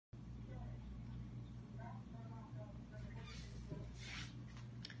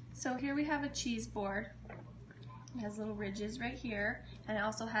So here we have a cheese board. It has little ridges right here, and it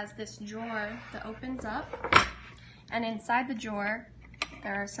also has this drawer that opens up, and inside the drawer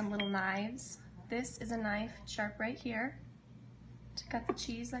there are some little knives. This is a knife, sharp right here, to cut the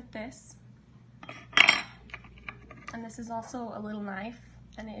cheese like this. And this is also a little knife,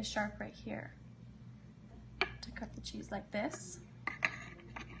 and it is sharp right here to cut the cheese like this.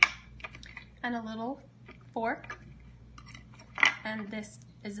 And a little fork, and this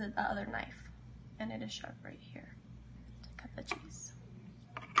is the other knife, and it is sharp right here to cut the cheese.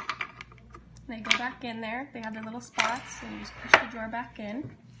 They go back in there, they have their little spots, and you just push the drawer back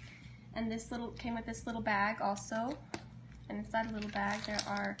in. And this came with this little bag also, and inside the little bag there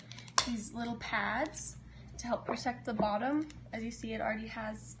are these little pads to help protect the bottom. As you see, it already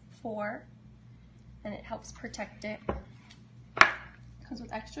has 4, and it helps protect it. Comes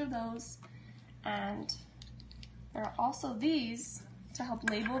with extra of those, and there are also these to help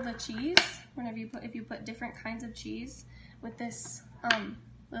label the cheese. Whenever if you put different kinds of cheese with this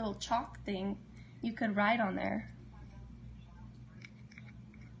little chalk thing, you could write on there.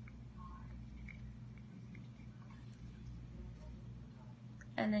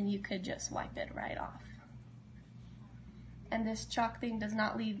 And then you could just wipe it right off. And this chalk thing does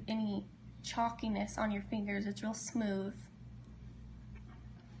not leave any chalkiness on your fingers. It's real smooth.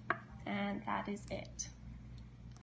 And that is it.